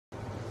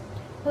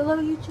Hello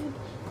YouTube.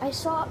 I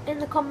saw in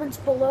the comments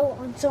below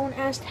on someone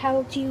asked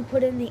how to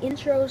put in the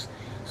intros,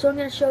 so I'm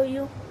going to show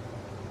you.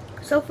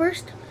 So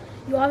first,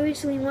 you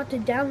obviously want to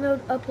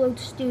download Upload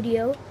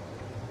Studio.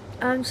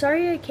 I'm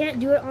sorry I can't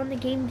do it on the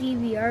game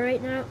DVR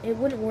right now. It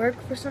wouldn't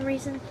work for some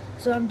reason,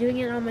 so I'm doing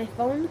it on my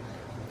phone.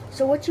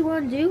 So what you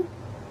want to do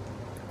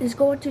is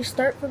go into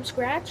Start from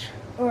Scratch,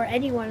 or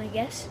anyone I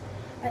guess.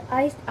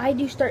 I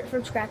do Start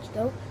from Scratch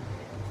though.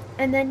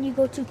 And then you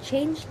go to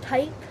Change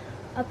Type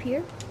up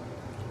here.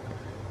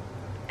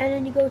 And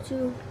then you go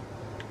to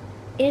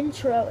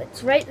intro,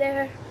 it's right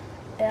there,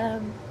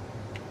 and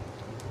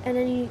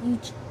then you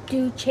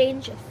do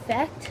change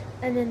effect,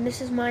 and then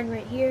this is mine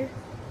right here.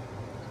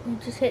 You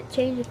just hit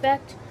change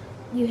effect,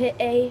 you hit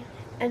A,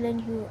 and then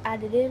you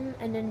add it in,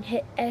 and then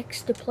hit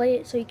X to play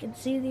it so you can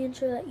see the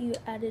intro that you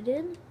added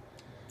in.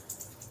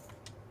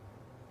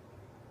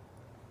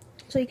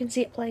 So you can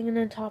see it playing in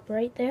the top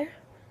right there.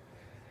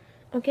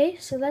 Okay,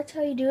 so that's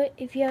how you do it.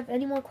 If you have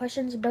any more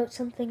questions about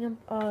something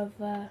of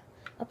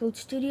Upload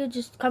Studio,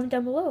 just comment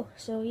down below.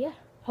 So yeah,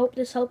 hope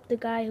this helped the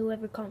guy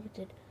whoever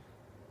commented.